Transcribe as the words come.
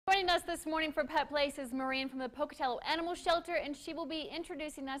us this morning for Pet Place is Maureen from the Pocatello Animal Shelter, and she will be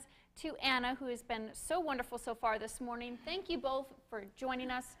introducing us to Anna, who has been so wonderful so far this morning. Thank you both for joining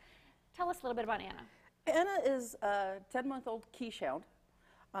us. Tell us a little bit about Anna. Anna is a 10-month-old Keeshond.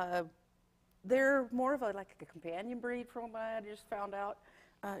 They're more of like a companion breed from what I just found out.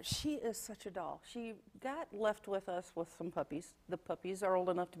 She is such a doll. She got left with us with some puppies. The puppies are old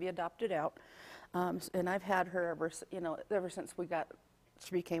enough to be adopted out, and I've had her ever since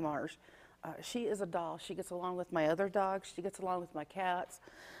she became ours. She is a doll. She gets along with my other dogs. She gets along with my cats.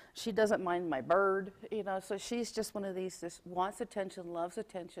 She doesn't mind my bird, so she's just one of these that wants attention,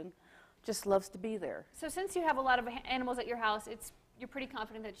 just loves to be there. So since you have a lot of animals at your house, you're pretty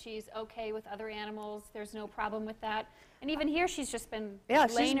confident that she's okay with other animals. There's no problem with that. And even here, she's just been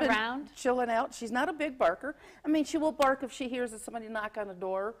laying around. Chilling out. She's not a big barker. I mean, she will bark if she hears somebody knock on the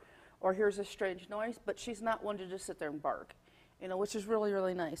door or hears a strange noise, but she's not one to just sit there and bark, which is really,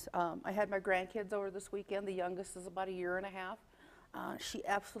 really nice. I had my grandkids over this weekend. The youngest is about 1.5 years. She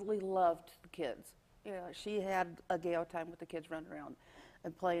absolutely loved the kids. She had a gale time with the kids running around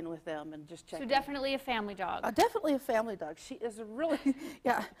and playing with them and just checking. So definitely a family dog. Definitely a family dog. She is a really,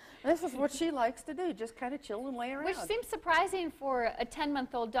 this is what she likes to do, just kind of chill and lay around. Which seems surprising for a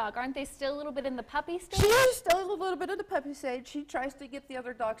 10-month-old dog. Aren't they still a little bit in the puppy stage? She is still a little bit in the puppy stage. She tries to get the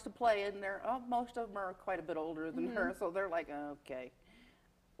other dogs to play, and most of them are quite a bit older than her, so they're like, okay,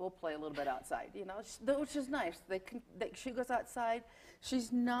 we'll play a little bit outside, which is nice. She goes outside.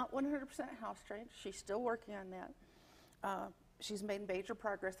 She's not 100% house trained. She's still working on that. She's made major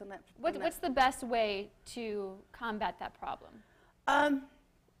progress in that. What's the best way to combat that problem?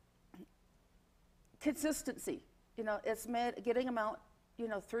 Consistency. It's getting them out,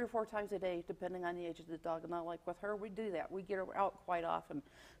 3 or 4 times a day, depending on the age of the dog. And not like with her, we do that. We get her out quite often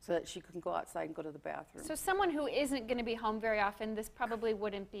so that she can go outside and go to the bathroom. So someone who isn't going to be home very often, this probably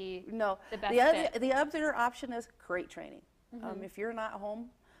wouldn't be the best fit. The other option is crate training. If you're not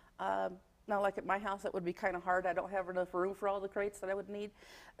home, now, like at my house, it would be kind of hard. I don't have enough room for all the crates that I would need.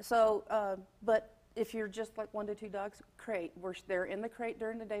 So, but if you're just like 1 to 2 dogs, crate. They're in the crate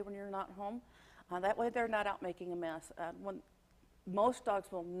during the day when you're not home. That way, they're not out making a mess. Most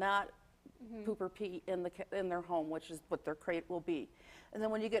dogs will not poop or pee in their home, which is what their crate will be. And then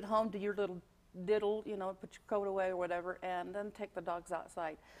when you get home, do your little diddle, put your coat away or whatever, and then take the dogs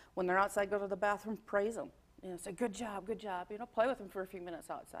outside. When they're outside, go to the bathroom, praise them. Say, good job, good job. Play with them for a few minutes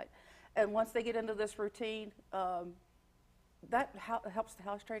outside. And once they get into this routine, that helps the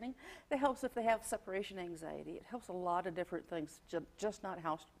house training. It helps if they have separation anxiety. It helps a lot of different things, just not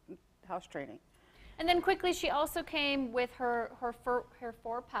house training. And then quickly, she also came with her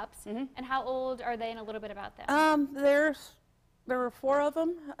 4 pups. And how old are they, and a little bit about them? There were 4 of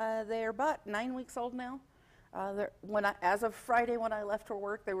them. They're about 9 weeks old now. As of Friday when I left for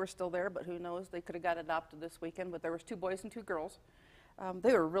work, they were still there, but who knows? They could have got adopted this weekend. But there was 2 boys and 2 girls.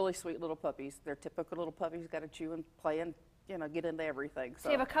 They were really sweet little puppies. They're typical little puppies, got to chew and play and get into everything. So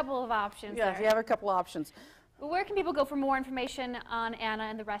you have a couple of options. Yeah, you have a couple options. Where can people go for more information on Anna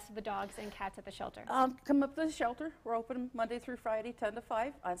and the rest of the dogs and cats at the shelter? Come up to the shelter. We're open Monday through Friday, 10 to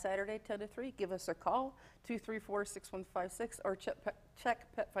 5. On Saturday, 10 to 3. Give us a call, 234-6156, or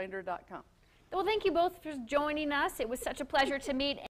check petfinder.com. Well, thank you both for joining us. It was such a pleasure to meet.